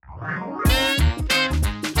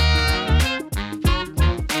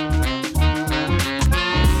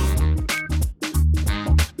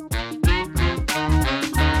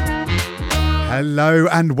Hello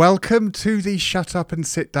and welcome to the Shut Up and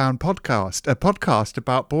Sit Down podcast, a podcast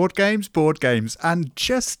about board games, and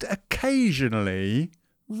just occasionally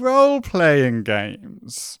role-playing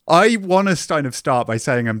games. I want to start by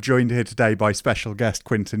saying I'm joined here today by special guest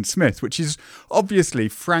Quintin Smith, which is obviously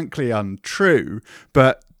frankly untrue,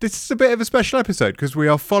 but this is a bit of a special episode because we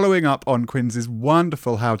are following up on Quinn's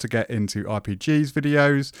wonderful How to Get Into RPGs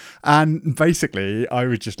videos. And basically, I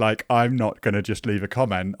was just like, I'm not going to just leave a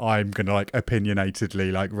comment. I'm going to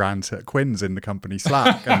opinionatedly rant at Quinn's in the company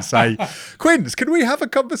Slack and say, Quinn's, can we have a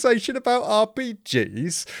conversation about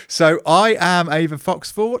RPGs? So I am Ava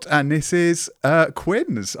Foxfort and this is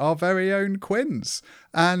Quinn's, our very own Quinn's.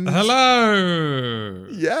 And hello.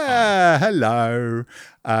 Yeah, hello.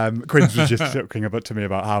 Quinn's was just talking to me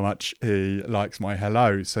about how much he likes my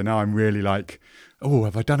hello. So now I'm really oh,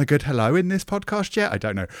 have I done a good hello in this podcast yet? I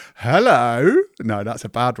don't know. Hello? No, that's a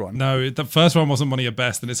bad one. No, the first one wasn't one of your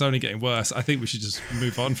best, and it's only getting worse. I think we should just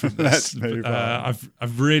move on from this. Let's move on.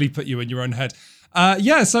 I've really put you in your own head.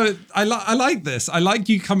 So I like this. I like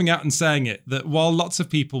you coming out and saying it, that while lots of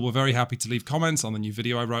people were very happy to leave comments on the new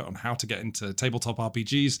video I wrote on how to get into tabletop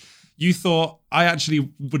RPGs, you thought, I actually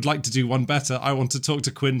would like to do one better. I want to talk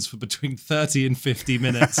to Quinn's for between 30 and 50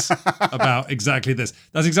 minutes about exactly this.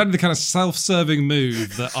 That's exactly the kind of self-serving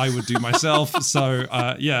move that I would do myself. So,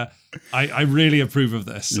 I really approve of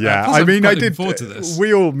this. Yeah, I did. Forward to this.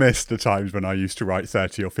 We all missed the times when I used to write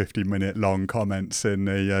 30 or 50 minute long comments in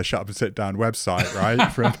the Shut Up and Sit Down website,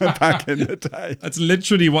 right? From back in the day. That's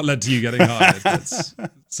literally what led to you getting hired.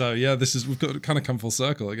 We've got to kind of come full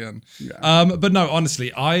circle again. Yeah. But no,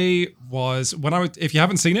 honestly, if you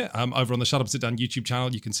haven't seen it, over on the Shut Up and Sit Down YouTube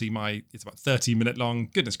channel, you can see it's about 30-minute long,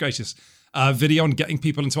 goodness gracious, video on getting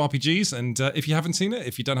people into RPGs. And if you haven't seen it,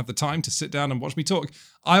 if you don't have the time to sit down and watch me talk,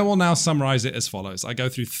 I will now summarize it as follows. I go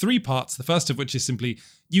through 3 parts, the first of which is simply,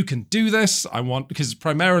 you can do this. Because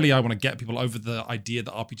primarily I want to get people over the idea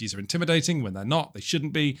that RPGs are intimidating when they're not, they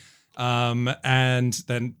shouldn't be. And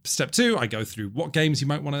then step 2, I go through what games you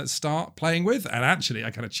might want to start playing with. And actually,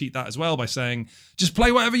 I kind of cheat that as well by saying, just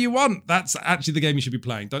play whatever you want. That's actually the game you should be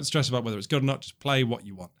playing. Don't stress about whether it's good or not. Just play what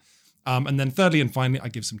you want. And then thirdly and finally, I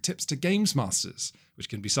give some tips to games masters, which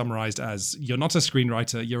can be summarized as, you're not a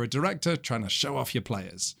screenwriter, you're a director trying to show off your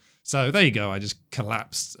players. So there you go. I just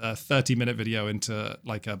collapsed a 30-minute video into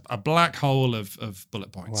a black hole of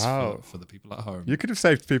bullet points. Wow. For the people at home. You could have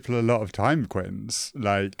saved people a lot of time, Quinn's.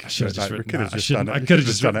 I should have just written that. I could have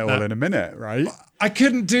just done it all in a minute, right? I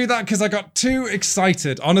couldn't do that because I got too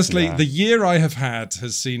excited. Honestly, The year I have had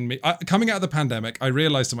has seen me... coming out of the pandemic, I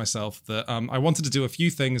realized to myself that I wanted to do a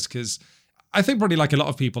few things because I think probably like a lot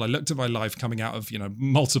of people, I looked at my life coming out of,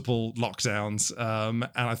 multiple lockdowns, and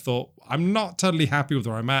I thought, I'm not totally happy with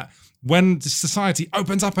where I'm at. When society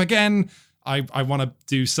opens up again, I want to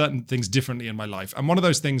do certain things differently in my life. And one of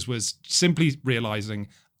those things was simply realizing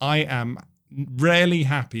I am rarely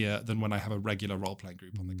happier than when I have a regular role-playing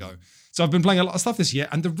group on the go. So I've been playing a lot of stuff this year,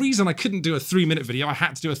 and the reason I couldn't do a 3-minute video, I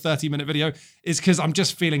had to do a 30-minute video, is because I'm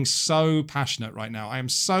just feeling so passionate right now. I am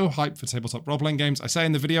so hyped for tabletop role-playing games. I say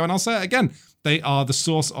in the video, and I'll say it again, they are the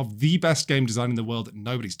source of the best game design in the world that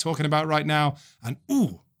nobody's talking about right now. And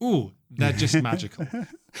they're just magical.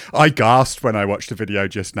 I gasped when I watched the video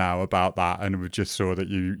just now about that and just saw that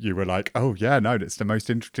you were like, oh yeah, no, it's the most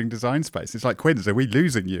interesting design space. It's like, Quinns, are we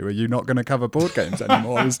losing you? Are you not going to cover board games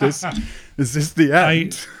anymore? Is this the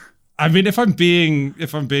end? I mean, if I'm being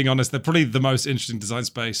honest, they're probably the most interesting design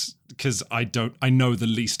space because I know the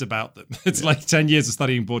least about them. It's like 10 years of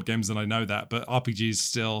studying board games and I know that, but RPGs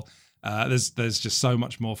still, there's just so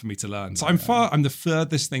much more for me to learn. So I'm the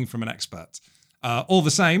furthest thing from an expert. All the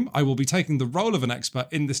same, I will be taking the role of an expert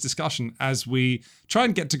in this discussion as we try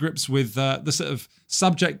and get to grips with the sort of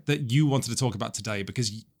subject that you wanted to talk about today,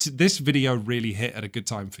 because this video really hit at a good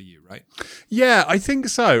time for you, right? Yeah, I think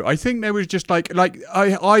so. I think there was just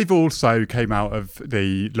I've also came out of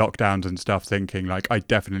the lockdowns and stuff thinking I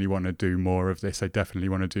definitely want to do more of this. I definitely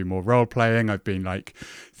want to do more role playing. I've been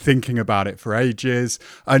thinking about it for ages,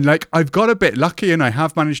 and I've got a bit lucky and I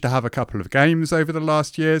have managed to have a couple of games over the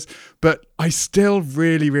last years, but I still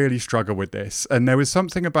really, really struggle with this. And there was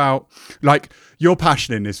something about your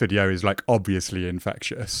passion in this video is obviously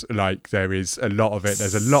infectious. There is a lot of it.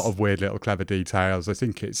 There's a lot of weird little clever details. I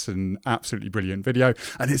think it's an absolutely brilliant video,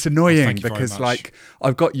 and it's annoying because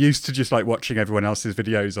I've got used to just watching everyone else's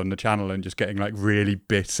videos on the channel and just getting really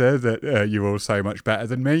bitter that you're all so much better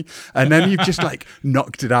than me. And then you've just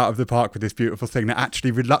knocked it out of the park with this beautiful thing that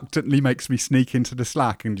actually reluctantly makes me sneak into the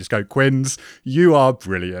Slack and just go, Quinn's, you are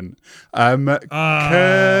brilliant.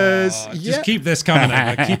 Just keep this coming.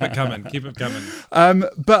 Keep it coming.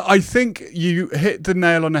 But I think you hit the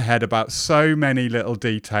nail on the head about so many little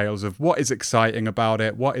details of what is exciting about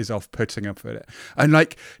it, what is off-putting about it. And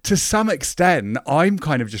like, to some extent, I'm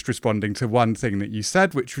kind of just responding to one thing that you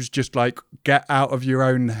said, which was just like, get out of your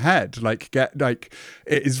own head. Like, it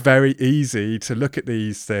is very easy to look at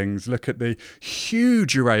these things, look at the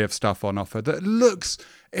huge array of stuff on offer that looks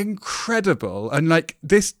incredible. And like,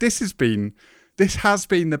 this has been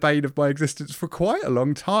the bane of my existence for quite a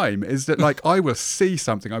long time, is that like, I will see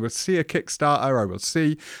something, I will see a Kickstarter, I will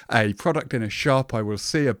see a product in a shop, I will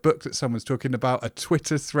see a book that someone's talking about, a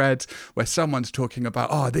Twitter thread where someone's talking about,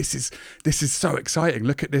 oh, this is so exciting,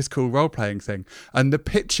 look at this cool role-playing thing. And the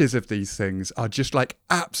pictures of these things are just like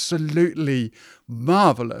absolutely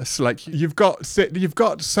marvelous. Like, you've got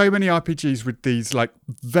so many RPGs with these like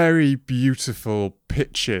very beautiful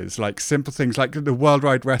pictures, like simple things like the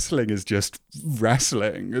Worldwide Wrestling is just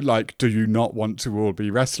wrestling. Like, do you not want to all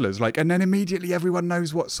be wrestlers? Like, and then immediately everyone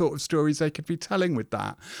knows what sort of stories they could be telling with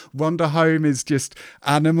that. Wander Home is just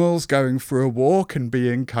animals going for a walk and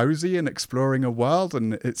being cozy and exploring a world,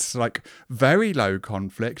 and it's like very low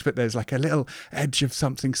conflict, but there's like a little edge of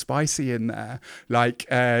something spicy in there. Like,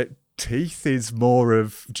 Teeth is more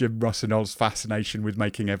of Jim Rossignol's fascination with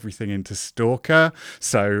making everything into Stalker.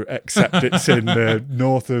 So, except it's in the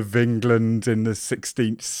north of England in the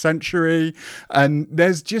 16th century. And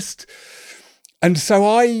there's just... And so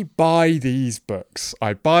I buy these books.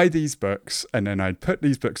 And then I put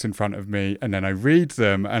these books in front of me, and then I read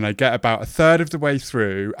them, and I get about a third of the way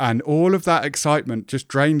through, and all of that excitement just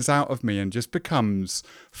drains out of me and just becomes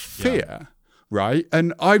fear. Yeah. Right.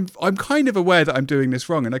 And I'm kind of aware that I'm doing this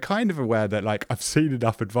wrong. And I'm kind of aware that, like, I've seen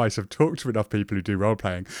enough advice. I've talked to enough people who do role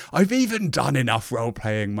playing. I've even done enough role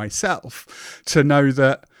playing myself to know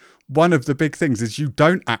that one of the big things is you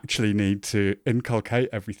don't actually need to inculcate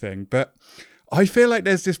everything. But I feel like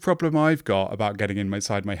there's this problem I've got about getting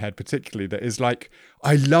inside my head, particularly, that is like,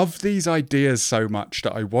 I love these ideas so much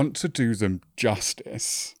that I want to do them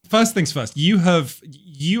justice. First things first,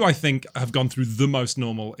 you I think have gone through the most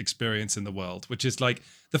normal experience in the world, which is like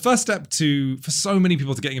the first step for so many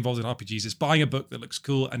people to getting involved in RPGs is buying a book that looks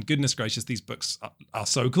cool. And goodness gracious, these books are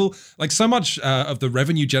so cool. Like, so much of the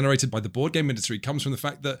revenue generated by the board game industry comes from the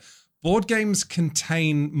fact that board games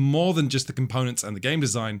contain more than just the components and the game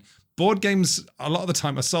design. Board games, a lot of the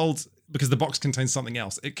time, are sold because the box contains something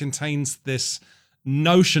else. It contains this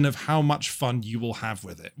notion of how much fun you will have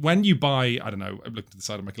with it. When you buy, I don't know, I'm looking to the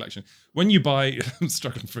side of my collection. When you buy, I'm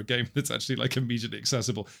struggling for a game that's actually like immediately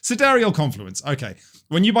accessible. Sidereal Confluence. Okay.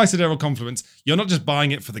 When you buy Sidereal Confluence, you're not just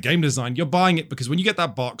buying it for the game design, you're buying it because when you get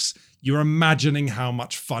that box, you're imagining how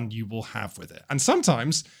much fun you will have with it. And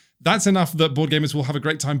sometimes that's enough that board gamers will have a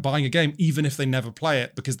great time buying a game, even if they never play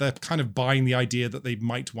it, because they're kind of buying the idea that they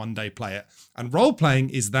might one day play it. And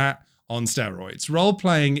role-playing is that on steroids.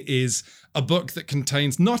 Role-playing is a book that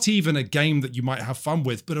contains not even a game that you might have fun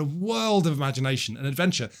with, but a world of imagination, an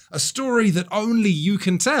adventure, a story that only you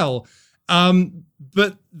can tell.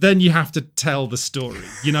 But then you have to tell the story.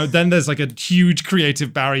 You know, then there's like a huge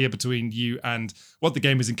creative barrier between you and what the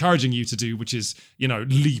game is encouraging you to do, which is, you know,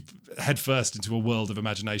 leap headfirst into a world of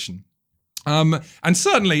imagination. And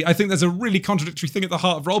certainly, I think there's a really contradictory thing at the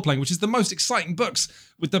heart of role-playing, which is the most exciting books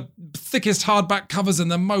with the thickest hardback covers and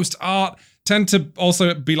the most art tend to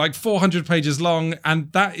also be like 400 pages long,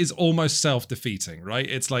 and that is almost self-defeating, right?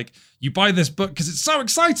 It's like, you buy this book because it's so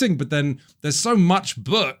exciting, but then there's so much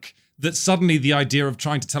book that suddenly the idea of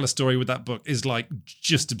trying to tell a story with that book is like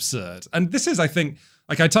just absurd. And this is, I think,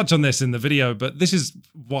 like I touch on this in the video, but this is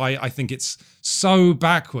why I think it's so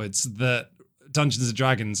backwards that Dungeons and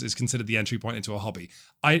Dragons is considered the entry point into a hobby.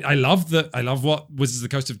 I love what Wizards of the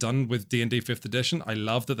Coast have done with D&D 5th edition. I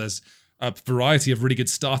love that there's a variety of really good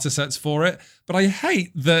starter sets for it. But I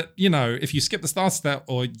hate that, you know, if you skip the starter set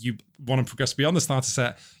or you want to progress beyond the starter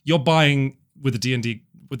set, you're buying with the D&D,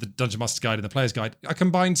 with the Dungeon Master's Guide and the Player's Guide, a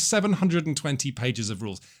combined 720 pages of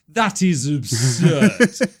rules. That is absurd.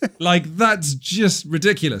 Like, that's just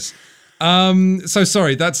ridiculous. So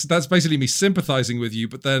sorry, that's basically me sympathizing with you,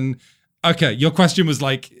 but then, okay, your question was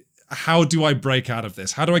like, how do I break out of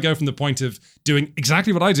this? How do I go from the point of doing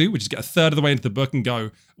exactly what I do, which is get a third of the way into the book and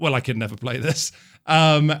go, well, I could never play this,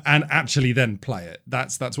 and actually then play it?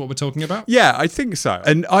 That's what we're talking about? Yeah, I think so.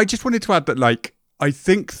 And I just wanted to add that, like, I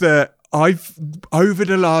think that I've, over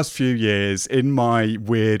the last few years, in my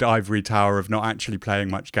weird ivory tower of not actually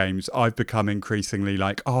playing much games, I've become increasingly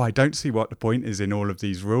like, oh, I don't see what the point is in all of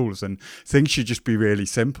these rules, and things should just be really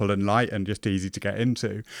simple and light and just easy to get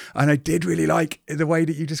into. And I did really like the way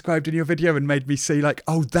that you described in your video and made me see like,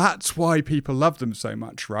 oh, that's why people love them so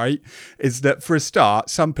much, right? Is that for a start,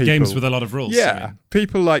 some people... Games with a lot of rules. Yeah.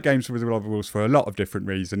 People like games with a lot of rules for a lot of different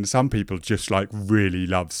reasons. Some people just like really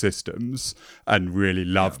love systems and really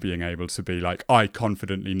love being able to be like, I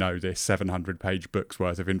confidently know this 700-page book's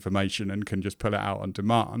worth of information and can just pull it out on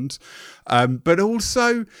demand. But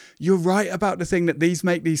also, you're right about the thing that these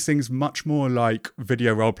make these things much more like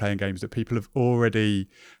video role-playing games, that people have already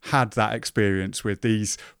had that experience with,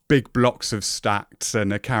 these big blocks of stats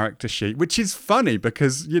and a character sheet, which is funny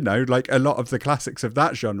because, you know, like a lot of the classics of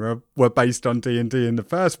that genre were based on D&D in the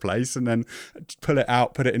first place, and then pull it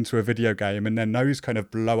out, put it into a video game, and then those kind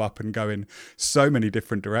of blow up and go in so many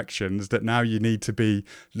different directions that now you need to be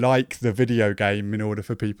like the video game in order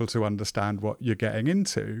for people to understand what you're getting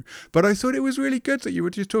into. But I thought it was really good that you were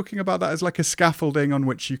just talking about that as like a scaffolding on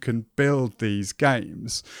which you can build these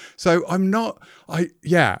games. So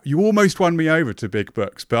you almost won me over to big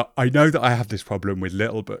books, but I know that I have this problem with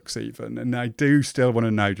little books even, and I do still want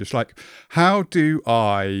to know, just like, how do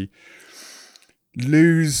I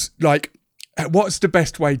lose, like, what's the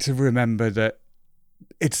best way to remember that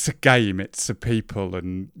it's a game, it's a people,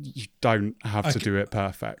 and you don't have to do it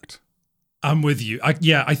perfect? I'm with you.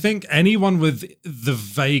 I think anyone with the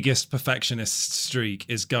vaguest perfectionist streak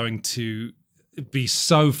is going to be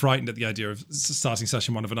so frightened at the idea of starting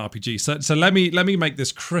session 1 of an RPG. So let me make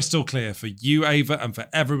this crystal clear for you, Ava, and for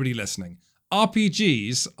everybody listening.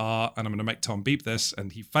 RPGs are, and I'm going to make Tom beep this,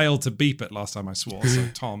 and he failed to beep it last time I swore. So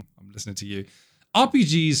Tom, I'm listening to you.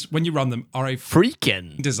 RPGs, when you run them, are a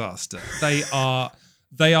freaking disaster.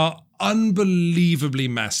 They are unbelievably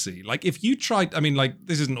messy. Like if you tried, I mean, like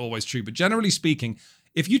this isn't always true, but generally speaking,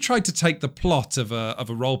 if you tried to take the plot of a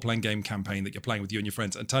role-playing game campaign that you're playing with you and your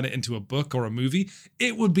friends and turn it into a book or a movie,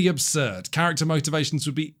 it would be absurd. Character motivations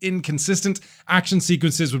would be inconsistent. Action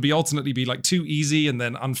sequences would alternately be like too easy and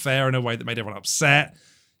then unfair in a way that made everyone upset.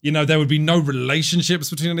 You know, there would be no relationships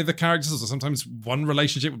between any of the characters, or sometimes one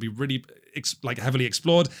relationship would be really heavily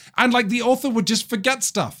explored. And like the author would just forget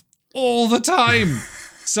stuff all the time.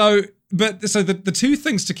 So the two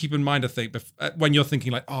things to keep in mind, I think, when you're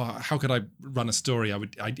thinking like, oh, how could I run a story?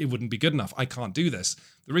 It wouldn't be good enough. I can't do this.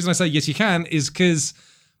 The reason I say yes, you can is because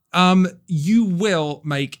you will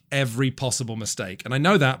make every possible mistake. And I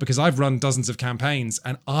know that because I've run dozens of campaigns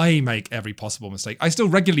and I make every possible mistake. I still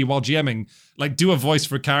regularly, while GMing, like do a voice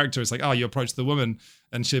for a character. It's like, oh, you approach the woman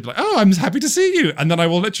and she'll be like, oh, I'm happy to see you. And then I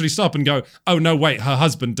will literally stop and go, oh, no, wait, her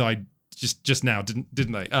husband died just now,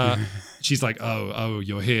 didn't they? She's like, oh,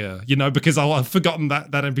 you're here, you know, because I've forgotten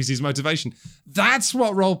that NPC's motivation. That's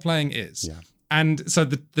what role-playing is. Yeah. And so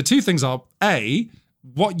the two things are, A,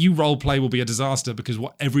 what you role-play will be a disaster because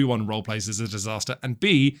what everyone role-plays is a disaster. And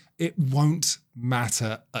B, it won't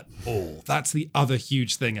matter at all. That's the other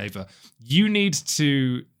huge thing, Ava. You need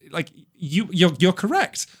to, like, you're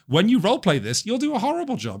correct. When you roleplay this, you'll do a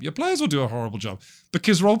horrible job. Your players will do a horrible job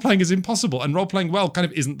because roleplaying is impossible, and roleplaying well kind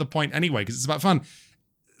of isn't the point anyway because it's about fun.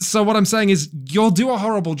 So what I'm saying is you'll do a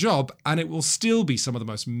horrible job and it will still be some of the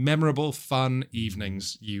most memorable, fun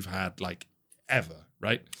evenings you've had, like, ever.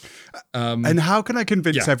 Right. And how can I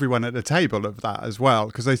convince everyone at the table of that as well?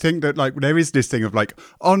 Because I think that like there is this thing of like,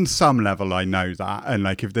 on some level, I know that. And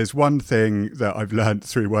like, if there's one thing that I've learned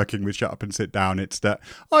through working with Shut Up and Sit Down, it's that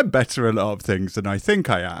I'm better at a lot of things than I think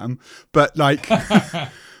I am. But like,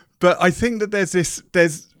 but I think that there's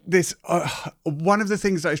this one of the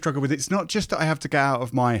things that I struggle with, it's not just that I have to get out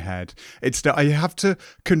of my head, it's that I have to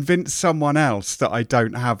convince someone else that I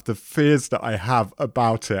don't have the fears that I have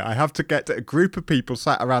about it. I have to get a group of people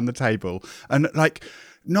sat around the table, and like,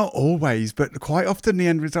 not always, but quite often the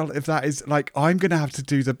end result of that is like, I'm going to have to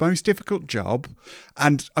do the most difficult job,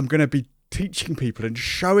 and I'm going to be teaching people and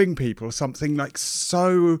showing people something like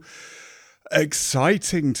so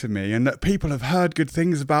exciting to me, and that people have heard good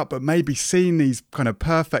things about but maybe seen these kind of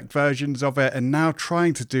perfect versions of it, and now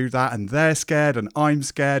trying to do that, and they're scared and I'm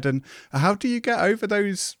scared. And how do you get over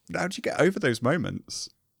those moments?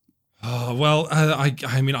 Oh, well,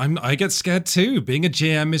 I get scared too. Being a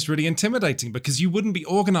GM is really intimidating because you wouldn't be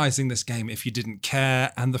organizing this game if you didn't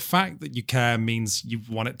care, and the fact that you care means you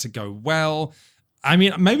want it to go well. I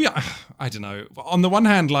mean, maybe I don't know. On the one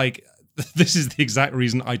hand, like, this is the exact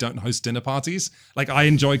reason I don't host dinner parties. Like, I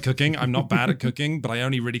enjoy cooking. I'm not bad at cooking, but I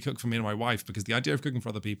only really cook for me and my wife because the idea of cooking for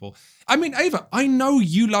other people. I mean, Ava, I know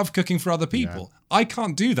you love cooking for other people. Yeah. I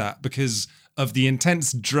can't do that because of the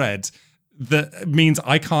intense dread that means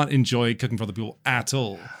I can't enjoy cooking for other people at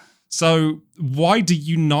all. So why do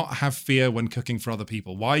you not have fear when cooking for other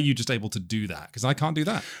people? Why are you just able to do that? Because I can't do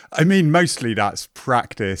that. I mean, mostly that's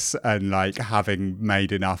practice and like having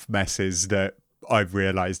made enough messes that I've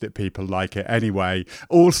realised that people like it anyway.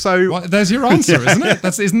 Also, well, there's your answer, isn't it?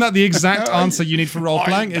 Isn't that the exact answer you need for role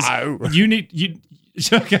playing?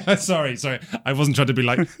 Okay, sorry. I wasn't trying to be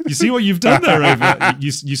like, you see what you've done there, Ava?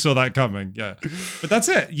 You saw that coming, yeah. But that's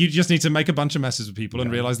it. You just need to make a bunch of messes with people and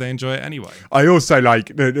realize they enjoy it anyway. I also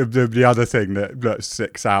like the other thing that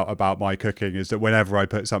sticks out about my cooking is that whenever I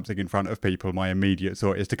put something in front of people, my immediate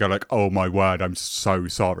thought is to go like, oh my word, I'm so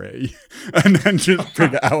sorry. And then just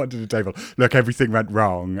bring it out onto the table. Look, everything went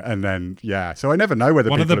wrong. And then, so I never know whether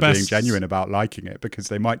people are being genuine about liking it because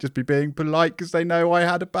they might just be being polite because they know I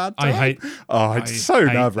had a bad time. It's so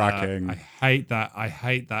nerve-wracking. I hate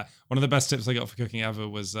that. One of the best tips I got for cooking ever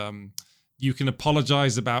was you can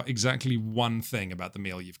apologize about exactly one thing about the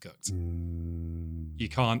meal you've cooked. You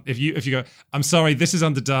can't if you go, I'm sorry, this is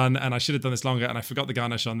underdone and I should have done this longer and I forgot the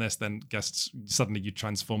garnish on this, then suddenly you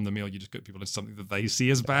transform the meal you just cook people into something that they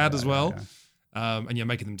see as bad as well. And you're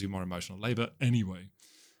making them do more emotional labor anyway.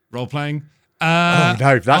 Role playing.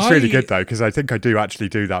 No, that's really good though, because I think I do actually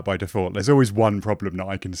do that by default. There's always one problem that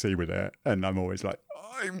I can see with it, and I'm always like,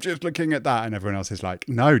 I'm just looking at that, and everyone else is like,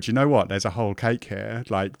 no, do you know what? There's a whole cake here.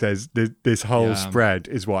 Like, there's this whole spread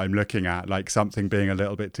is what I'm looking at. Like, something being a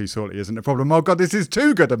little bit too salty isn't a problem. Oh God, this is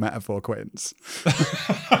too good a metaphor, Quince.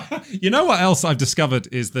 You know what else I've discovered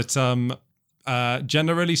is that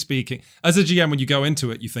generally speaking, as a GM, when you go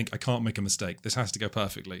into it, you think, I can't make a mistake. This has to go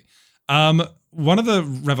perfectly. One of the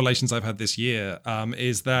revelations I've had this year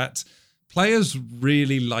is that players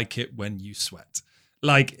really like it when you sweat.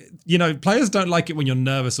 Like, players don't like it when you're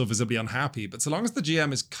nervous or visibly unhappy, but so long as the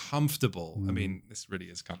GM is comfortable, I mean, this really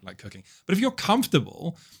is kind of like cooking, but if you're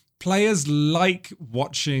comfortable, players like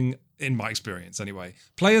watching, in my experience anyway,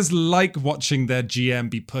 players like watching their GM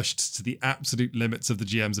be pushed to the absolute limits of the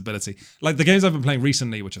GM's ability. Like the games I've been playing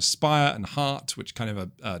recently, which are Spire and Heart, which kind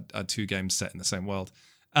of are two games set in the same world.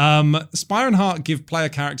 Spire and Heart give player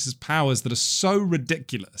characters powers that are so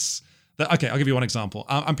ridiculous that, okay, I'll give you one example.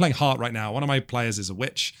 I'm playing Heart right now. One of my players is a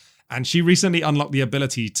witch, and she recently unlocked the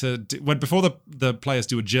ability to, before the players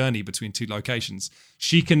do a journey between two locations,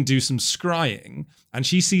 she can do some scrying, and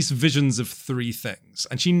she sees visions of 3 things,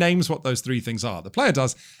 and she names what those 3 things are. The player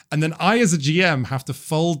does, and then I, as a GM, have to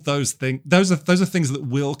fold those things. Those are things that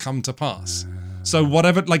will come to pass. So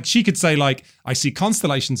whatever, like she could say, like, I see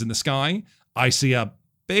constellations in the sky, I see a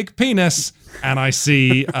big penis, and I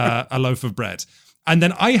see a loaf of bread. And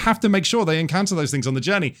then I have to make sure they encounter those things on the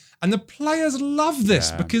journey. And the players love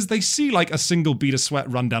this because they see like a single bead of sweat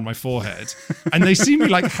run down my forehead. And they see me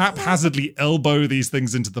like haphazardly elbow these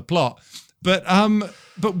things into the plot. But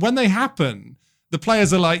when they happen, the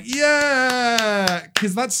players are like, yeah,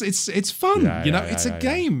 because it's fun. It's a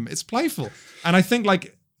game. It's playful. And I think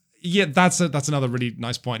like, that's another really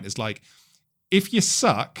nice point is like, if you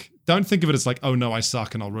suck, don't think of it as like, oh no, I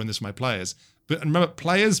suck and I'll ruin this for my players. But remember,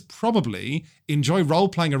 players probably enjoy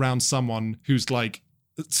role-playing around someone who's like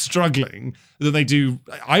struggling than they do.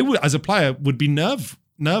 I would, as a player, would be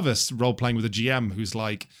nervous role-playing with a GM who's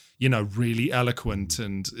like, really eloquent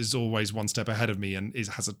and is always one step ahead of me and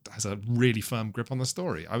has a really firm grip on the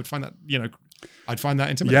story. I would find that, I'd find that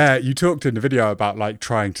intimidating. Yeah, you talked in the video about like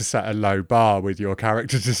trying to set a low bar with your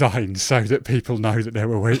character design so that people know that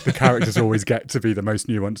the characters always get to be the most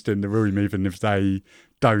nuanced in the room, even if they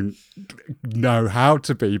don't know how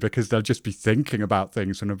to be, because they'll just be thinking about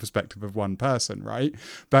things from the perspective of one person, right?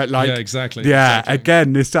 But like, exactly.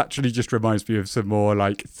 Again, this actually just reminds me of some more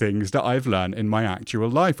like things that I've learned in my actual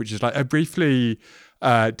life, which is like I briefly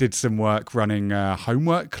did some work running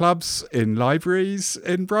homework clubs in libraries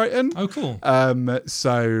in Brighton. Oh, cool.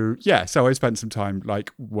 So I spent some time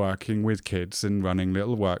like working with kids and running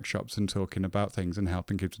little workshops and talking about things and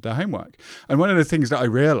helping kids with their homework. And one of the things that I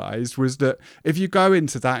realized was that if you go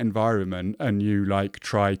into that environment and you like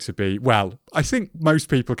try to be, well, I think most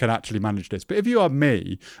people can actually manage this, but if you are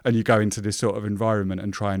me and you go into this sort of environment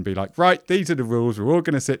and try and be like, right, these are the rules, we're all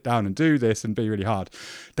going to sit down and do this and be really hard,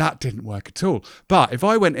 that didn't work at all. But if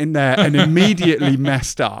I went in there and immediately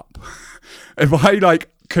messed up, if I like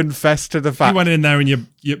confessed to the fact you went in there and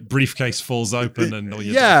your briefcase falls open and all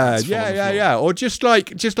your or just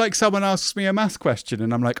like someone asks me a math question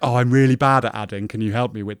and I'm like, oh, I'm really bad at adding, can you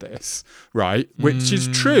help me with this, right? Which is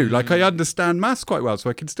true, like I understand maths quite well, so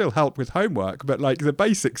I can still help with homework, but like the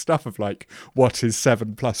basic stuff of like what is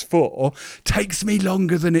 7 + 4 takes me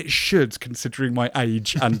longer than it should considering my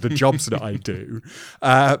age and the jobs that I do.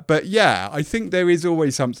 But yeah, I think there is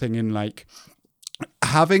always something in like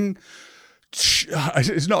having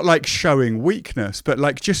it's not like showing weakness, but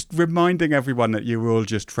like just reminding everyone that you were all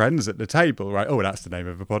just friends at the table, right? Oh, that's the name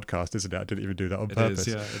of a podcast, isn't it? I didn't even do that on purpose.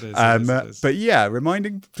 It is. But yeah,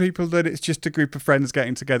 reminding people that it's just a group of friends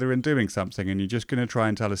getting together and doing something, and you're just going to try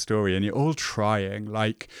and tell a story, and you're all trying.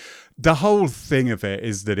 Like, the whole thing of it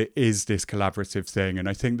is that it is this collaborative thing, and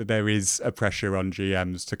I think that there is a pressure on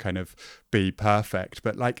GMs to kind of be perfect,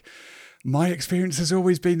 but like, my experience has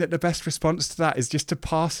always been that the best response to that is just to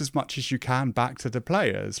pass as much as you can back to the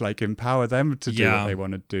players, like empower them to do what they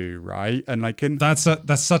want to do, right? And like, that's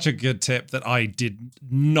such a good tip that I did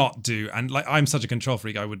not do, and like, I'm such a control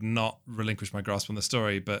freak, I would not relinquish my grasp on the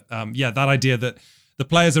story. But that idea that the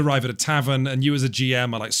players arrive at a tavern and you as a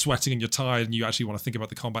GM are like sweating and you're tired and you actually want to think about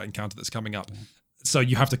the combat encounter that's coming up. So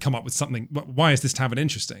you have to come up with something. Why is this tavern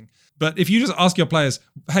interesting? But if you just ask your players,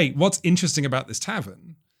 hey, what's interesting about this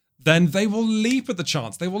tavern? Then they will leap at the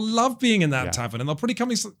chance. They will love being in that tavern, and they'll probably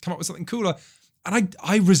come up with something cooler. And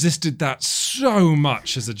I resisted that so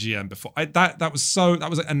much as a GM before. That was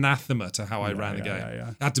like anathema to how I ran the game.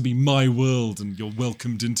 It had to be my world, and you're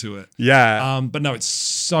welcomed into it. Yeah. But no, it's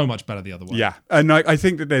so much better the other way. Yeah, and I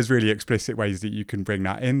think that there's really explicit ways that you can bring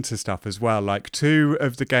that into stuff as well. Like, 2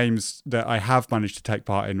 of the games that I have managed to take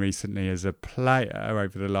part in recently as a player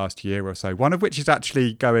over the last year or so, one of which is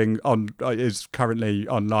actually going on, is currently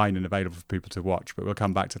online and available for people to watch, but we'll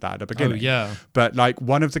come back to that at the beginning. Oh, yeah. But like,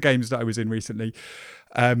 one of the games that I was in recently,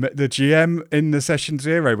 the GM in the session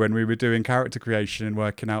 0, when we were doing character creation and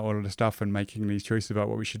working out all of the stuff and making these choices about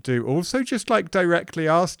what we should do, also just like directly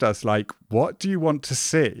asked us, like, what do you want to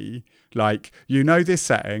see? Like, this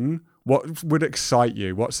setting, what would excite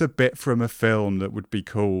you? What's a bit from a film that would be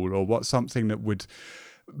cool, or what's something that would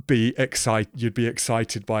you'd be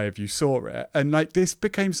excited by if you saw it? And like, this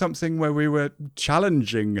became something where we were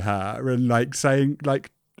challenging her and like saying,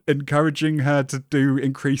 like, encouraging her to do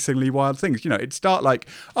increasingly wild things. It'd start like,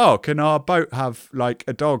 oh, can our boat have like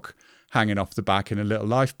a dog hanging off the back in a little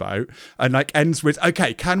lifeboat, and like ends with,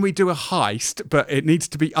 okay, can we do a heist, but it needs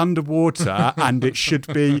to be underwater and it should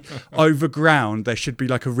be overground. There should be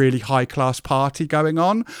like a really high class party going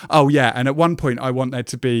on. Oh yeah, and at one point I want there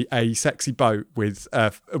to be a sexy boat with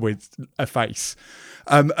a face.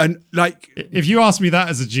 And like, if you ask me that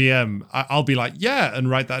as a GM, I'll be like, yeah, and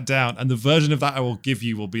write that down. And the version of that I will give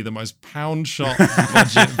you will be the most pound shot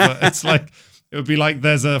budget, but it's like, it would be like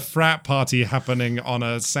there's a frat party happening on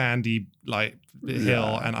a sandy like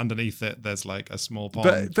hill, and underneath it there's like a small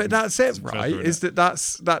pond. But that's it, right? Is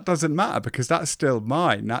that doesn't matter, because that's still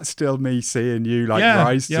mine. That's still me seeing you like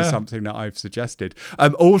rise to something that I've suggested.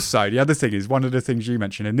 Also, the other thing is, one of the things you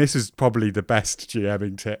mentioned, and this is probably the best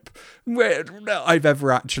GMing tip I've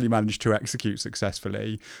ever actually managed to execute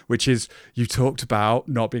successfully, which is, you talked about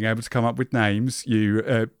not being able to come up with names.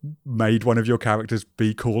 You made one of your characters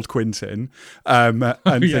be called Quentin, and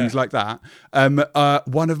things like that.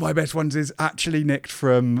 One of my best ones is actually nicked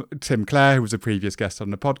from Tim Clare, who was a previous guest on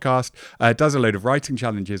the podcast. Does a load of writing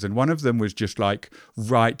challenges, and one of them was just like,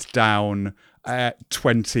 write down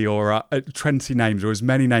 20 names, or as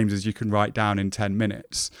many names as you can write down in 10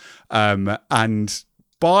 minutes. And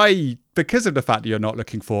because of the fact that you're not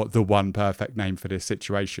looking for the one perfect name for this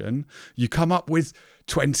situation, you come up with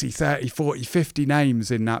 20, 30, 40, 50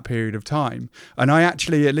 names in that period of time. And I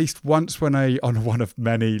actually, at least once, on one of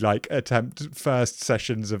many like first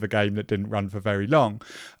sessions of a game that didn't run for very long,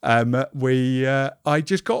 I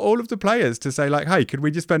just got all of the players to say like, hey, could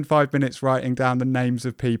we just spend 5 minutes writing down the names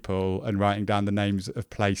of people and writing down the names of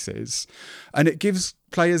places? And it gives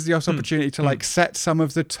players the opportunity to like set some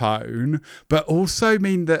of the tone, but also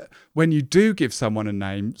mean that when you do give someone a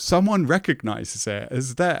name, someone recognizes it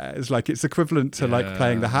as theirs. Like, it's equivalent to like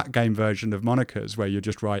playing the hat game version of monikers, where you're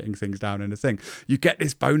just writing things down in a thing. You get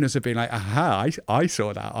this bonus of being like, aha, I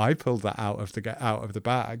saw that, I pulled that out of the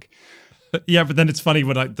bag. Yeah, but then it's funny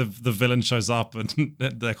when like the villain shows up and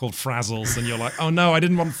they're called Frazzles, and you're like, oh no, I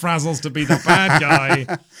didn't want Frazzles to be the bad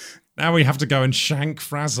guy. Now we have to go and shank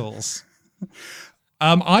Frazzles.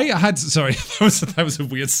 There was a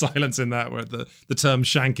weird silence in that, where the term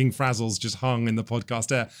shanking Frazzles just hung in the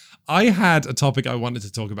podcast air. I had a topic I wanted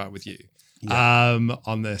to talk about with you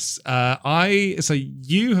on this. So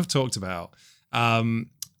you have talked about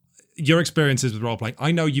your experiences with role-playing.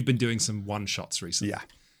 I know you've been doing some one-shots recently. Yeah.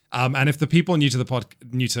 And if the people new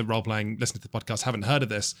to role-playing, listening to the podcast, haven't heard of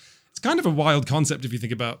this, it's kind of a wild concept if you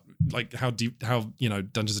think about like how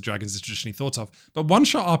Dungeons & Dragons is traditionally thought of. But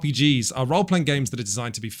one-shot RPGs are role-playing games that are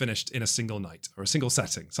designed to be finished in a single night or a single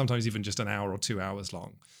setting, sometimes even just an hour or 2 hours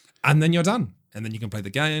long. And then you're done. And then you can play them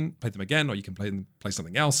again, or you can play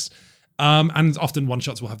something else. And often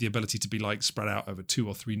one-shots will have the ability to be like spread out over 2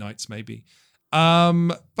 or 3 nights maybe.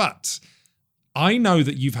 But I know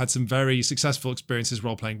that you've had some very successful experiences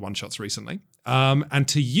role-playing one-shots recently. And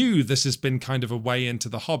to you, this has been kind of a way into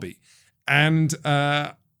the hobby. And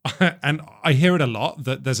and I hear it a lot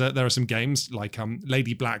that there are some games like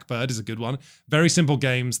Lady Blackbird is a good one. Very simple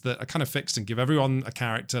games that are kind of fixed and give everyone a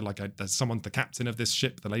character. Like there's someone's the captain of this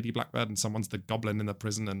ship, the Lady Blackbird, and someone's the goblin in the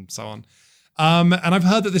prison and so on. And I've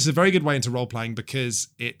heard that this is a very good way into role-playing because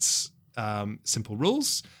it's simple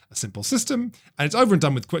rules, a simple system, and it's over and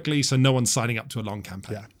done with quickly, so no one's signing up to a long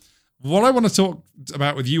campaign. Yeah. What I want to talk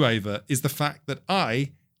about with you, Ava, is the fact that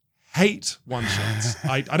I hate one-shots.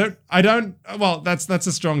 I don't, well, that's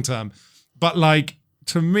a strong term, but like,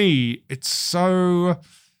 to me, it's so...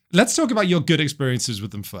 Let's talk about your good experiences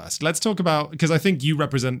with them first. Let's talk about, because I think you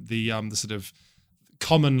represent the sort of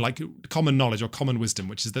common knowledge or common wisdom,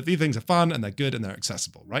 which is that these things are fun and they're good and they're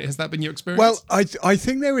accessible, right? Has that been your experience? Well, I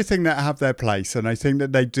think they're a thing that have their place, and I think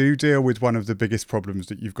that they do deal with one of the biggest problems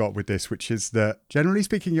that you've got with this, which is that generally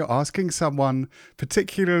speaking, you're asking someone,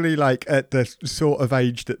 particularly like at the sort of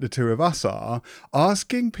age that the two of us are,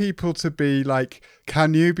 asking people to be like,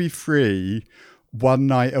 can you be free one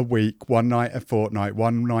night a week, one night a fortnight,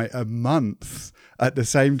 one night a month at the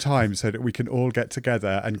same time so that we can all get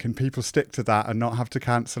together, and can people stick to that and not have to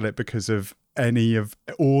cancel it because of any of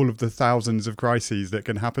all of the thousands of crises that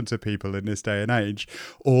can happen to people in this day and age,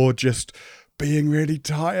 or just being really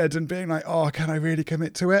tired and being like, oh, can I really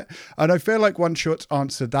commit to it? And I feel like one shot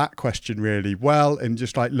answered that question really well, and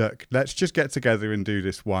just like, look, let's just get together and do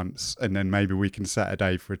this once, and then maybe we can set a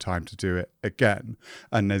day for a time to do it again.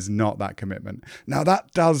 And there's not that commitment. Now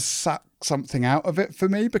that does suck something out of it for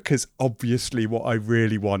me, because obviously what I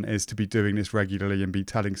really want is to be doing this regularly and be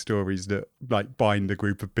telling stories that like bind a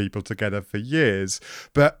group of people together for years.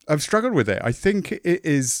 But I've struggled with it. I think it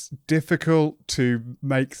is difficult to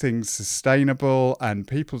make things sustainable, and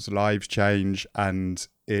people's lives change, and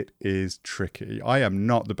it is tricky. I am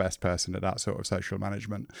not the best person at that sort of social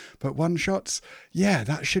management, but one shots, yeah,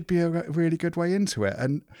 that should be a really good way into it.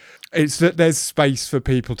 And it's that there's space for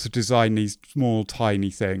people to design these small,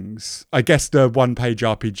 tiny things. I guess the one-page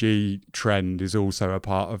RPG trend is also a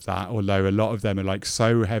part of that, although a lot of them are like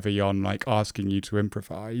so heavy on like asking you to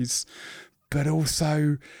improvise, but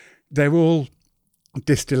also they're all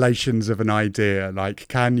distillations of an idea. Like,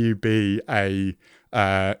 can you be a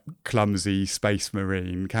clumsy space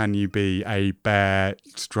marine? Can you be a bear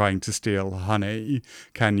trying to steal honey?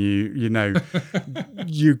 Can you know,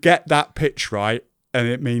 you get that pitch right, and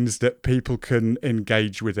it means that people can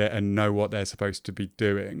engage with it and know what they're supposed to be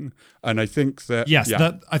doing. And I think that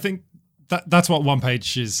that's what one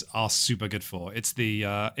pages are super good for. It's the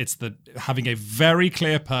having a very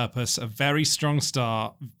clear purpose, a very strong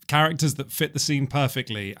start, characters that fit the scene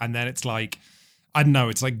perfectly, and then it's like, I don't know,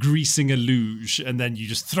 it's like greasing a luge, and then you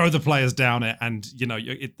just throw the players down it, and you know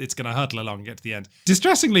it's going to hurtle along and get to the end.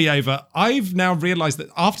 Distressingly, Ava, I've now realized that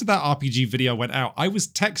after that RPG video went out, I was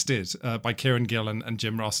texted by Kieran Gill and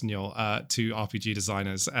Jim Rossignol, two RPG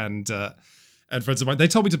designers, and friends of mine. They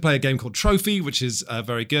told me to play a game called Trophy, which is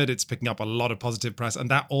very good. It's picking up a lot of positive press, and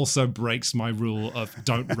that also breaks my rule of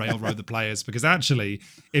don't railroad the players, because actually,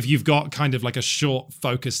 if you've got kind of like a short,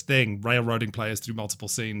 focused thing, railroading players through multiple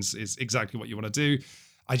scenes is exactly what you want to do.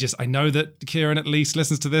 I know that Kieran at least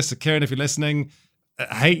listens to this. So Kieran, if you're listening, I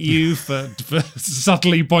hate you for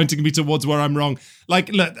subtly pointing me towards where I'm wrong. Like,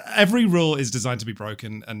 look, every rule is designed to be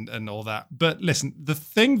broken and all that. But listen, the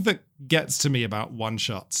thing that gets to me about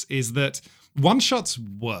one-shots is that one-shots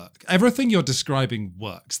work. Everything you're describing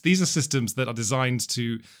works. These are systems that are designed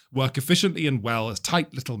to work efficiently and well as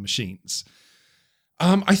tight little machines.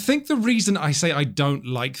 I think the reason I say I don't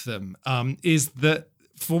like them is that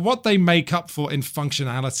for what they make up for in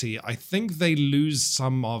functionality, I think they lose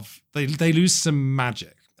some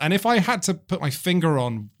magic. And if I had to put my finger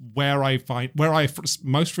on where I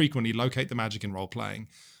most frequently locate the magic in role-playing,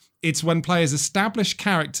 it's when players establish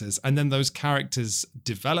characters and then those characters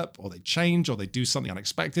develop, or they change, or they do something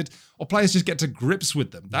unexpected, or players just get to grips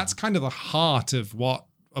with them. That's kind of the heart of what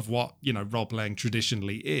you know role-playing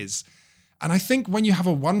traditionally is. And I think when you have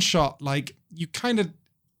a one-shot, like, you kind of,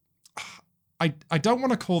 I don't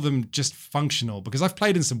want to call them just functional, because I've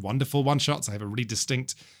played in some wonderful one-shots. I have a really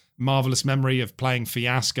distinct, marvelous memory of playing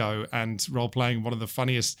Fiasco and role-playing one of the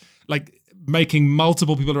funniest, like making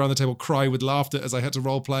multiple people around the table cry with laughter as I had to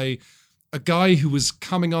role-play a guy who was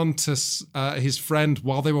coming on to his friend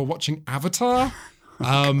while they were watching Avatar.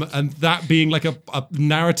 And that being like a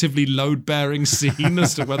narratively load-bearing scene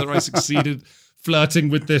as to whether I succeeded flirting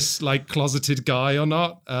with this like closeted guy or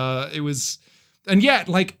not. It was, and yet,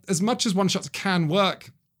 like, as much as one-shots can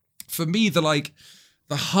work, for me, the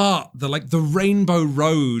the heart, the rainbow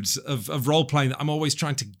roads of role playing that I'm always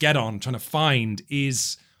trying to get on, trying to find,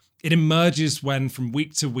 is it emerges when from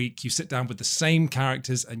week to week you sit down with the same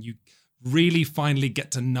characters and you really finally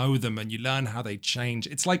get to know them and you learn how they change.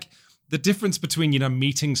 It's like the difference between,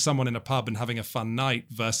 meeting someone in a pub and having a fun night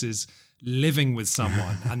versus living with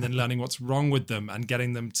someone and then learning what's wrong with them and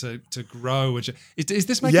getting them to grow. Is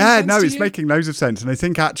this making sense? No, to it's you? making loads of sense. And I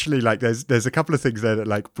think actually like there's a couple of things there that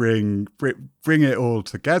like bring it all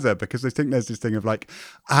together, because I think there's this thing of like,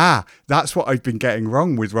 that's what I've been getting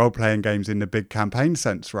wrong with role-playing games in the big campaign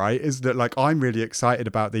sense, right? Is that like I'm really excited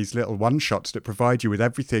about these little one-shots that provide you with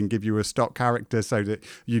everything, give you a stock character so that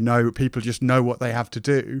people just know what they have to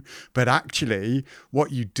do. But actually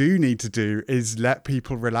what you do need to do is let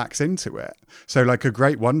people relax into it. So like a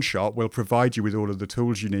great one shot will provide you with all of the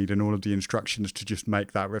tools you need and all of the instructions to just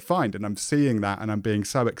make that refined. And I'm seeing that and I'm being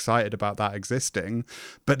so excited about that existing.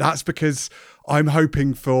 But that's because I'm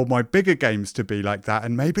hoping for my bigger games to be like that.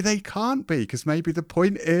 And maybe they can't be, because maybe the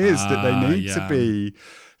point is that they need to be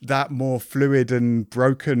that more fluid and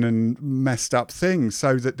broken and messed up thing,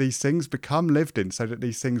 so that these things become lived in, so that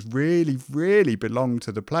these things really, really belong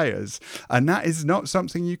to the players. And that is not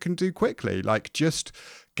something you can do quickly. Like just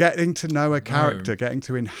getting to know a character, getting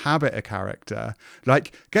to inhabit a character,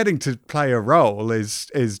 like getting to play a role is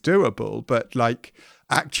doable, but like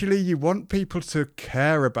actually you want people to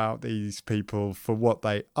care about these people for what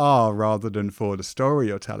they are rather than for the story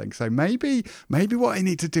you're telling. So maybe what I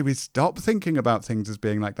need to do is stop thinking about things as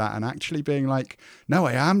being like that and actually being like, no,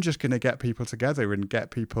 I am just going to get people together and get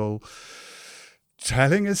people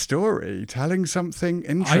telling a story, telling something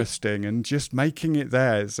interesting and just making it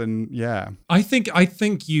theirs. And I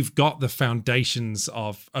think you've got the foundations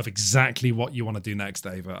of exactly what you want to do next,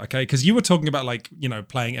 Ava. Okay, because you were talking about like,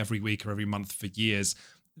 playing every week or every month for years.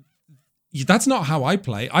 That's not how I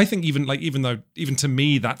play. I think even to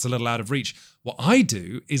me that's a little out of reach. What I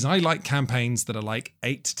do is I like campaigns that are like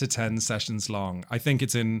 8 to 10 sessions long. I think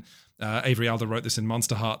it's in Avery Alder wrote this in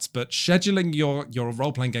Monster Hearts, but scheduling your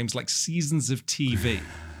role-playing games like seasons of TV,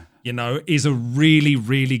 is a really,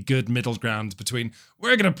 really good middle ground between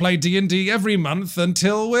we're going to play D&D every month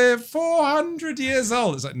until we're 400 years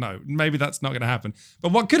old. It's like, no, maybe that's not going to happen.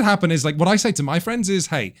 But what could happen is like what I say to my friends is,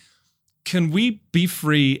 hey, can we be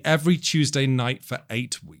free every Tuesday night for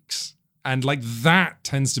 8 weeks? And like that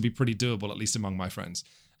tends to be pretty doable, at least among my friends.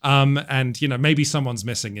 And maybe someone's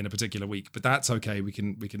missing in a particular week, but that's okay. We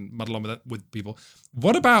can muddle on with that with people.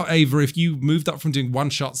 What about Ava? If you moved up from doing one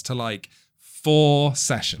shots to like 4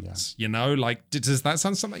 sessions, does that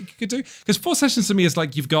sound something you could do? Because 4 sessions to me is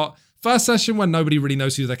like you've got first session when nobody really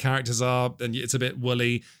knows who their characters are and it's a bit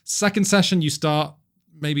woolly. Second session, you start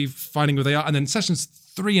maybe finding who they are, and then sessions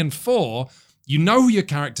 3 and 4. You know who your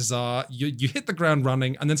characters are, you hit the ground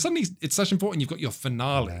running, and then suddenly it's session 4 and you've got your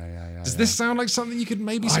finale. Does this sound like something you could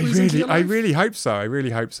maybe squeeze into your life? I really hope so.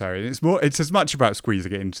 And it's as much about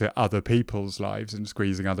squeezing it into other people's lives and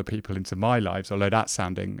squeezing other people into my lives, although that's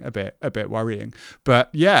sounding a bit worrying.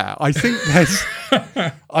 But yeah, I think there's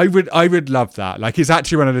I would love that. Like it's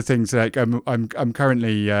actually one of the things like I'm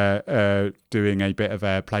currently doing a bit of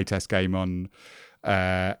a playtest game on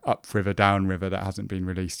Upriver, Downriver that hasn't been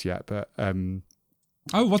released yet, but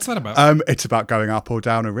what's that about? It's about going up or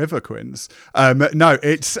down a river, Quinns. No,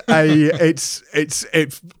 it's I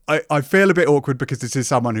feel a bit awkward because this is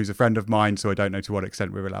someone who's a friend of mine, so I don't know to what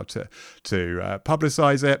extent we're allowed to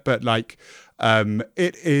publicize it, but like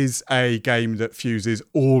it is a game that fuses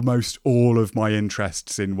almost all of my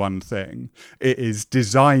interests in one thing. It is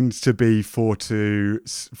designed to be 4 to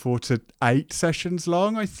 8 sessions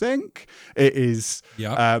long, I think. It is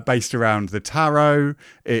based around the tarot.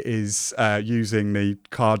 It is using the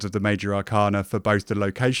cards of the major arcana for both the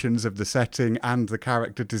locations of the setting and the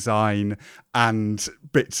character design and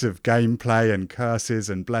bits of gameplay and curses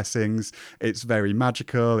and blessings. It's very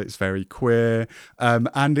magical. It's very queer.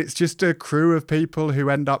 And it's just a crew of people who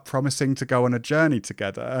end up promising to go on a journey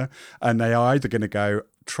together, and they are either going to go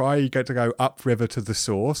upriver to the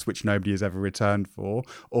source, which nobody has ever returned for,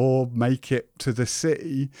 or make it to the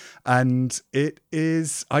sea. And it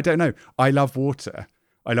is, I don't know, I love water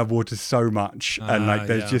so much, and like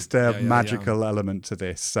there's just a magical element to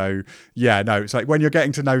this. So it's like when you're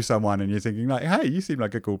getting to know someone and you're thinking like, hey, you seem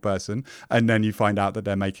like a cool person, and then you find out that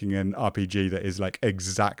they're making an RPG that is like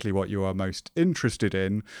exactly what you are most interested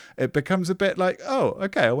in, it becomes a bit like, oh,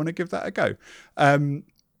 okay, I want to give that a go.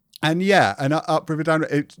 And yeah, and up, river, down.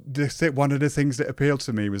 One of the things that appealed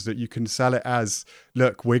to me was that you can sell it as,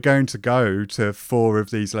 look, we're going to go to 4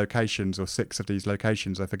 of these locations or 6 of these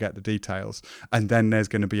locations. I forget the details. And then there's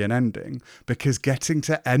going to be an ending, because getting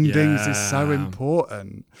to endings is so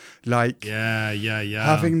important. Like,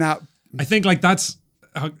 having that. I think like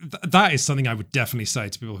that is something I would definitely say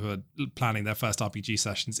to people who are planning their first RPG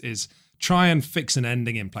sessions is try and fix an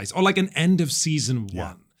ending in place, or like an end of season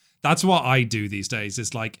 1. That's what I do these days.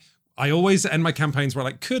 Is like, I always end my campaigns where I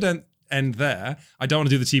like could end there. I don't want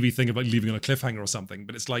to do the TV thing of like leaving on a cliffhanger or something,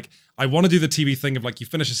 but it's like, I want to do the TV thing of like, you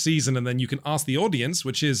finish a season and then you can ask the audience,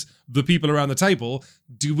 which is the people around the table,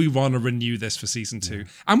 do we want to renew this for season 2?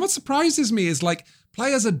 And what surprises me is like,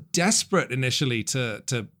 players are desperate initially to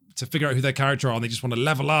figure out who their character are, and they just want to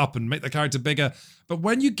level up and make their character bigger. But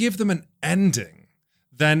when you give them an ending,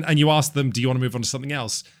 then, and you ask them, do you want to move on to something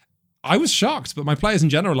else? I was shocked, but my players in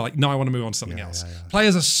general are like, no, I want to move on to something else.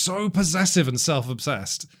 Players are so possessive and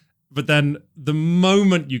self-obsessed. But then the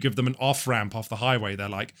moment you give them an off-ramp off the highway, they're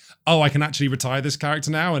like, oh, I can actually retire this character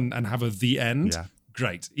now and have the end. Yeah.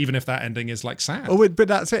 Great. Even if that ending is like sad. Oh, but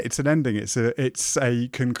that's it. It's an ending. It's a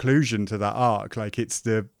conclusion to that arc. Like, it's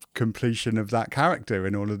the completion of that character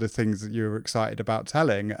and all of the things that you're excited about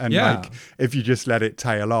telling. And like, if you just let it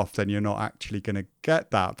tail off, then you're not actually going to get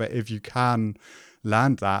that. But if you can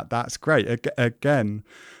land that, that's great. Again,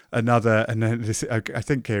 another, and then this, I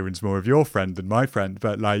think Kieran's more of your friend than my friend,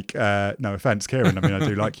 but like, no offense, Kieran, I mean, I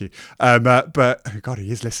do like you, but God,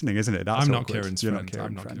 he is listening, isn't it? That's I'm not awkward. Kieran's You're friend. Not Kieran's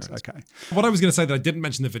I'm not friend. Kieran's. Okay. What I was going to say that I didn't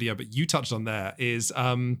mention in the video, but you touched on there is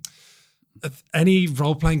any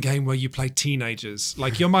role-playing game where you play teenagers.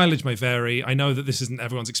 Like, your mileage may vary. I know that this isn't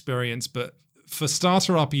everyone's experience, but for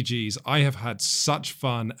starter RPGs, I have had such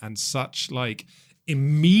fun and such like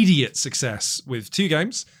immediate success with 2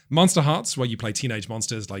 games. Monster Hearts, where you play teenage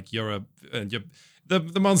monsters, like the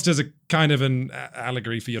monsters are kind of an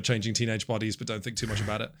allegory for your changing teenage bodies, but don't think too much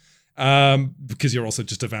about it, because you're also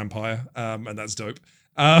just a vampire, and that's dope.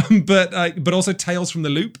 But also Tales from the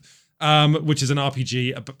Loop, which is an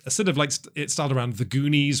RPG, a sort of like, it started around The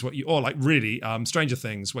Goonies, or like really Stranger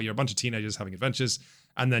Things, where you're a bunch of teenagers having adventures,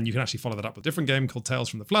 and then you can actually follow that up with a different game called Tales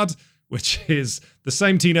from the Flood, which is the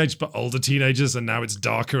same teenage but older teenagers, and now it's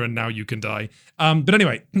darker, and now you can die. But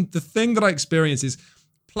anyway, the thing that I experience is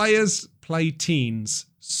players play teens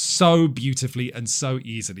so beautifully and so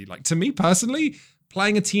easily. Like, to me personally,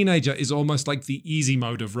 playing a teenager is almost like the easy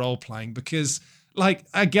mode of role playing, because like,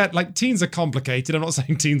 I get like teens are complicated. I'm not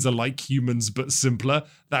saying teens are like humans but simpler.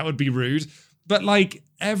 That would be rude. But like,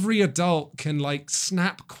 every adult can like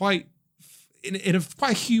snap quite in a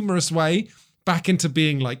quite humorous way back into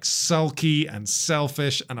being like sulky and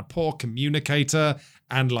selfish and a poor communicator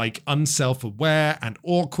and like unself-aware and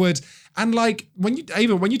awkward. And like, when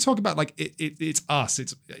you talk about like it's us,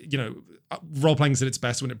 it's, you know, role playing is at its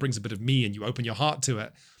best when it brings a bit of me and you open your heart to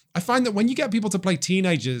it. I find that when you get people to play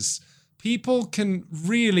teenagers, people can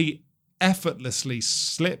really effortlessly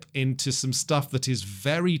slip into some stuff that is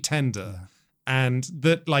very tender, and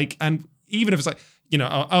that like, and even if it's like, you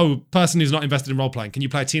know, person who's not invested in role playing, can you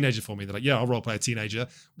play a teenager for me? They're like, yeah, I'll role play a teenager.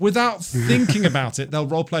 Without thinking about it, they'll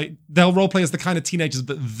role play as the kind of teenagers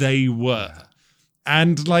that they were.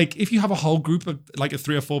 And like, if you have a whole group of like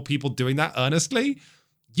 3 or 4 people doing that earnestly,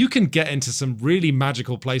 you can get into some really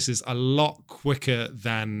magical places a lot quicker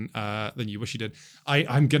than you wish you did. I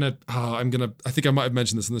think I might have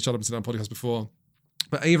mentioned this in the Shut Up and Sit Down podcast before,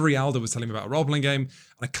 but Avery Alder was telling me about a role-playing game, and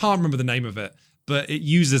I can't remember the name of it, but it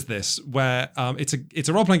uses this where it's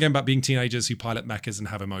a role-playing game about being teenagers who pilot mechas and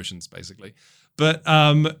have emotions, basically. But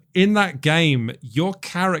in that game, your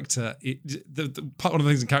character, one of the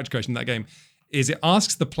things in character creation in that game is it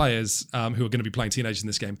asks the players who are going to be playing teenagers in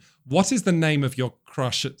this game, what is the name of your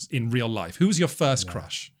crush in real life? Who was your first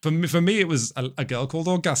crush? For me, it was a girl called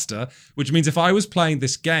Augusta, which means if I was playing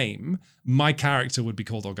this game, my character would be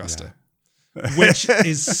called Augusta, which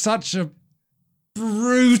is such a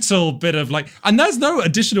brutal bit of like, and there's no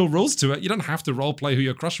additional rules to it. You don't have to role play who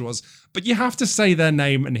your crush was, but you have to say their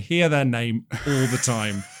name and hear their name all the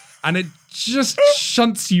time. And it just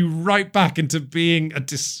shunts you right back into being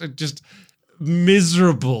just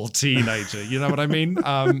miserable teenager. You know what I mean?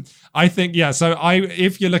 I think, so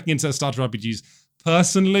if you're looking into starter RPGs,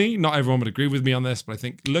 personally, not everyone would agree with me on this, but I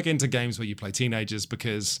think look into games where you play teenagers,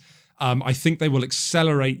 because I think they will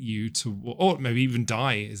accelerate you to, or maybe even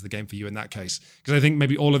Die is the game for you in that case. Because I think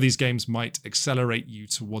maybe all of these games might accelerate you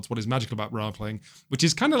towards what is magical about role playing, which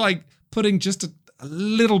is kind of like putting just a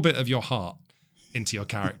little bit of your heart into your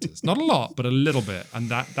characters. Not a lot, but a little bit. And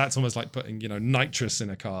that's almost like putting, nitrous in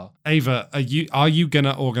a car. Ava, are you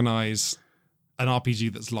gonna organize an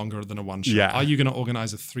RPG that's longer than a one shot? Yeah. Are you going to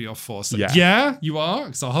organize a 3 or 4? Yeah. You are?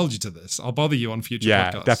 Because I'll hold you to this. I'll bother you on future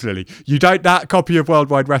podcasts. Yeah, definitely. You don't. That copy of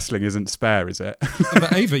Worldwide Wrestling isn't spare, is it?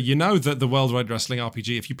 But Ava, you know that the Worldwide Wrestling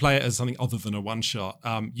RPG, if you play it as something other than a one shot,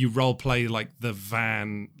 you role play like the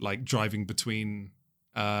van, like driving between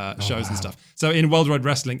shows and stuff. So in Worldwide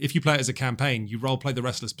Wrestling, if you play it as a campaign, you role play the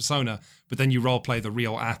wrestler's persona, but then you role play the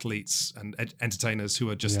real athletes and entertainers who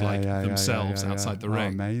are just themselves outside the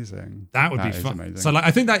ring. Amazing. That would be fun. Amazing. So like,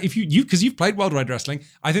 I think that if you because you've played Worldwide Wrestling,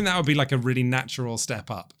 I think that would be like a really natural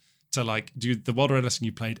step up to like do the Worldwide Wrestling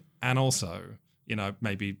you played, and also, you know,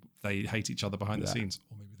 maybe they hate each other behind the scenes,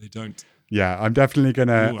 or maybe they don't. Yeah, I'm definitely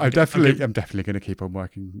gonna. I'm definitely gonna keep on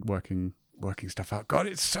working stuff out. God,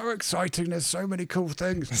 it's so exciting. There's so many cool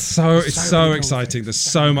things. It's so exciting. There's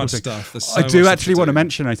so much stuff. I do actually want to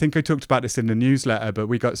mention, I think I talked about this in the newsletter, but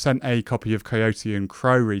we got sent a copy of Coyote and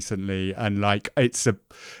Crow recently, and like it's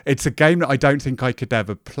a game that I don't think I could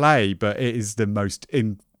ever play, but it is the most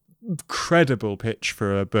incredible pitch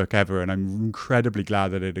for a book ever, and I'm incredibly glad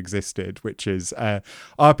that it existed, which is a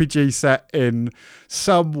RPG set in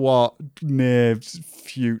somewhat near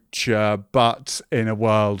future, but in a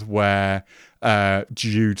world where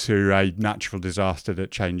due to a natural disaster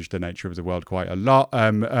that changed the nature of the world quite a lot,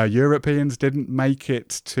 Europeans didn't make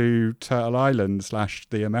it to Turtle Island /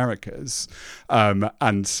 the Americas,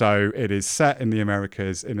 and so it is set in the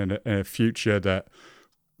Americas in a future that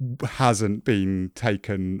hasn't been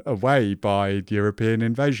taken away by the European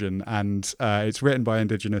invasion, and it's written by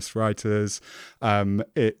Indigenous writers.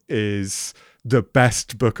 It is the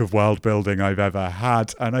best book of world building I've ever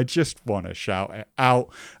had, and I just want to shout it out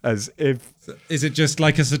as if... Is it just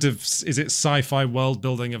like a sort of, is it sci-fi world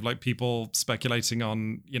building of like people speculating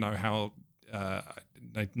on, you know, how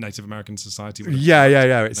Native American society would yeah.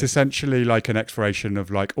 It's essentially like an exploration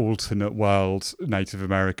of like alternate world Native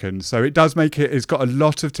American. So it does make it's got a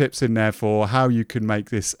lot of tips in there for how you can make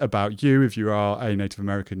this about you if you are a Native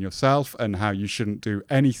American yourself, and how you shouldn't do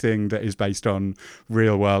anything that is based on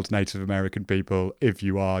real world Native American people if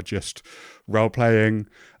you are just role playing,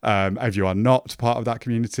 if you are not part of that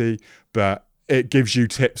community. But it gives you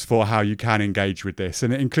tips for how you can engage with this,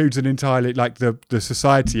 and it includes an entirely, like, the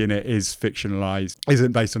society in it is fictionalized,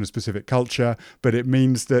 isn't based on a specific culture, but it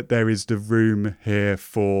means that there is the room here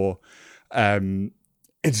for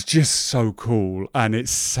it's just so cool, and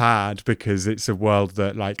it's sad because it's a world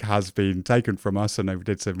that like has been taken from us, and I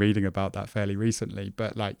did some reading about that fairly recently.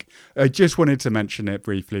 But like, I just wanted to mention it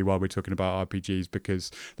briefly while we're talking about RPGs,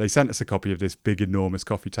 because they sent us a copy of this big, enormous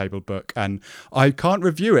coffee table book, and I can't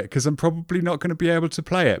review it because I'm probably not going to be able to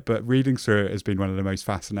play it. But reading through it has been one of the most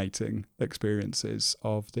fascinating experiences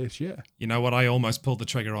of this year. You know what? I almost pulled the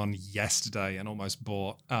trigger on yesterday and almost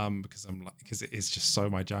bought because it is just so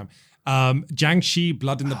my jam. Jiangxi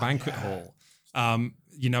Blood in the Banquet Hall.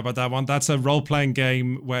 You know about that one? That's a role-playing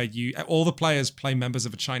game where all the players play members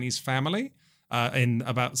of a Chinese family in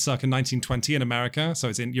about circa 1920 in America. So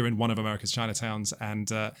you're in one of America's Chinatowns,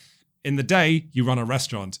 and in the day you run a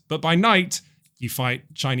restaurant, but by night you fight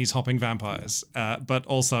Chinese hopping vampires. But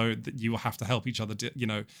also you will have to help each other,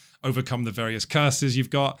 overcome the various curses you've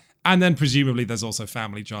got, and then presumably there's also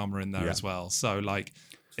family drama in there as well. So like,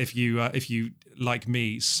 if you like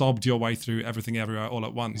me sobbed your way through Everything Everywhere All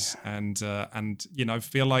at Once, and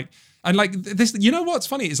feel like, and like this, what's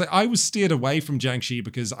funny is like I was steered away from Jiangxi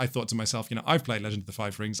because I thought to myself, I've played Legend of the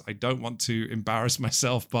Five Rings, I don't want to embarrass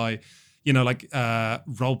myself by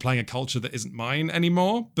role playing a culture that isn't mine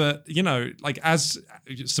anymore. But like, as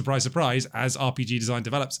surprise as RPG design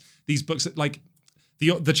develops, these books, like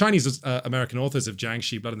the Chinese American authors of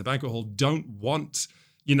Jiangxi Blood in the Banquet Hall, don't want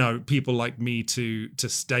people like me to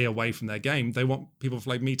stay away from their game. They want people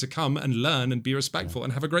like me to come and learn and be respectful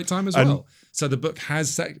and have a great time as well. So the book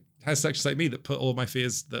has sections like me that put all my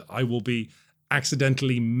fears that I will be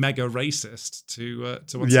accidentally mega racist to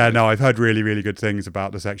no, I've heard really, really good things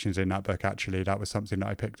about the sections in that book. Actually, that was something that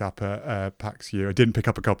I picked up at PAX U. I didn't pick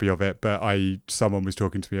up a copy of it, but someone was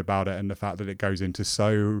talking to me about it, and the fact that it goes into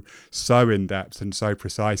so in depth and so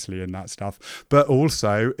precisely in that stuff. But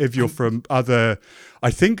also, if you're from other, I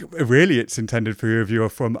think really it's intended for you if you're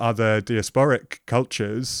from other diasporic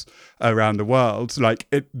cultures around the world. Like,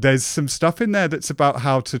 there's some stuff in there that's about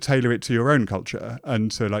how to tailor it to your own culture and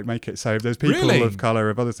to like make it so if there's people of color,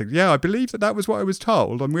 of other things. Yeah, I believe that was what I was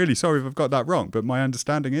told. I'm really sorry if I've got that wrong, but my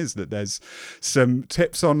understanding is that there's some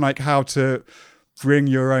tips on like how to bring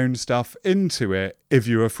your own stuff into it if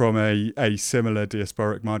you are from a similar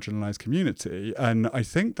diasporic marginalized community. And I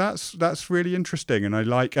think that's really interesting. And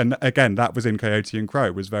and again, that was in Coyote and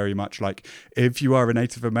Crow, was very much like, if you are a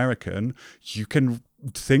Native American, you can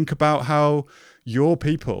think about how your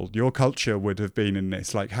people, your culture would have been in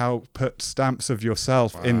this, like how put stamps of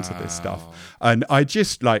yourself into this stuff. And I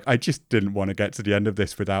just didn't want to get to the end of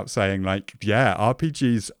this without saying, like, yeah,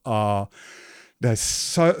 RPGs are, there's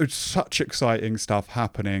such exciting stuff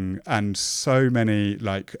happening, and so many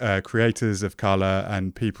like creators of color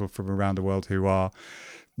and people from around the world who are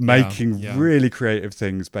making really creative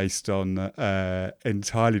things based on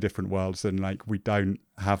entirely different worlds, and like we don't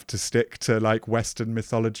have to stick to like Western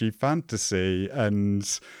mythology fantasy.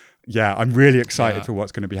 And yeah, I'm really excited for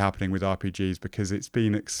what's going to be happening with RPGs, because it's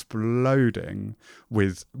been exploding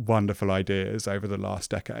with wonderful ideas over the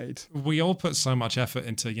last decade. We all put so much effort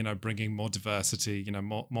into, you know, bringing more diversity, you know,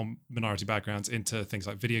 more minority backgrounds into things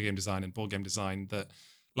like video game design and board game design, that,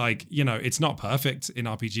 like, you know, it's not perfect in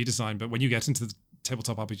RPG design, but when you get into the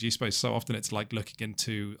tabletop RPG space, so often it's like looking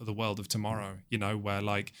into the world of tomorrow, you know, where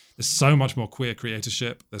like there's so much more queer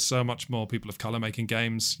creatorship, there's so much more people of color making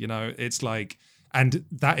games, you know, it's like, and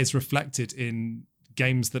that is reflected in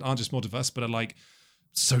games that aren't just more diverse, but are like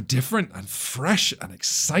so different and fresh and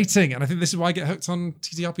exciting. And I think this is why I get hooked on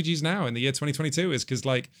TTRPGs now in the year 2022, is because,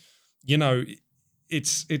 like, you know,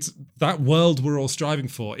 it's that world we're all striving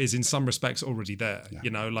for is in some respects already there, you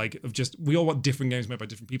know, like of just, we all want different games made by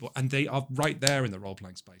different people, and they are right there in the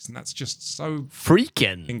role-playing space. And that's just so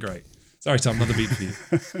freaking great. Sorry, Tom, another beat for you.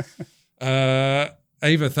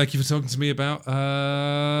 Ava, thank you for talking to me about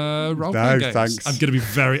role-playing games. Thanks. I'm going to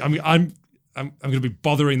be I'm going to be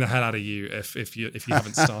bothering the hell out of you if you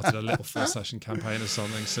haven't started a little 4-session campaign or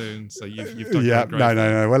something soon. So you've done great.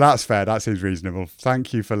 No. Well, that's fair. That seems reasonable.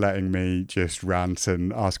 Thank you for letting me just rant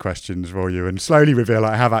and ask questions for you, and slowly reveal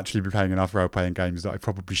I have actually been playing enough role-playing games that I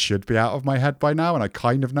probably should be out of my head by now, and I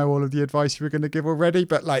kind of know all of the advice you were going to give already.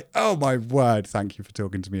 But like, oh my word, thank you for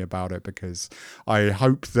talking to me about it, because I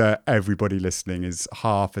hope that everybody listening is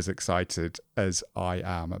half as excited as I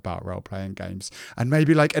am about role-playing games, and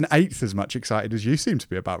maybe like an eighth as much excited as you seem to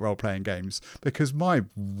be about role-playing games, because my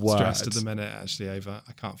word, stressed at the minute actually, Ava.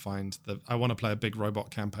 I can't find I want to play a big robot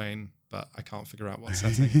campaign, but I can't figure out what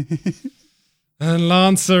setting. And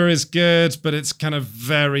Lancer is good, but it's kind of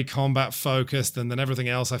very combat focused, and then everything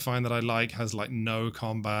else I find that I like has like no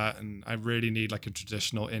combat, and I really need like a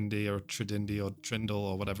traditional indie or Tridindy or Trindle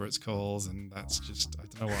or whatever it's called, and that's just, I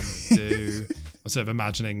don't know what I'm going to do. I'm sort of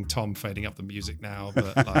imagining Tom fading up the music now,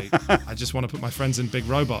 but like I just want to put my friends in big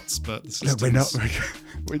robots, but the systems,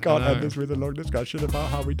 we can't end this with a long discussion about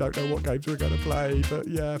how we don't know what games we're going to play, but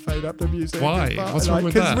yeah, fade up the music. Why? What's wrong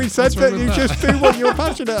with that? Because we said that you just do what you're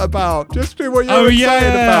passionate about. Just do what you're excited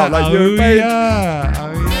about. Like, oh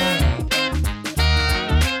yeah.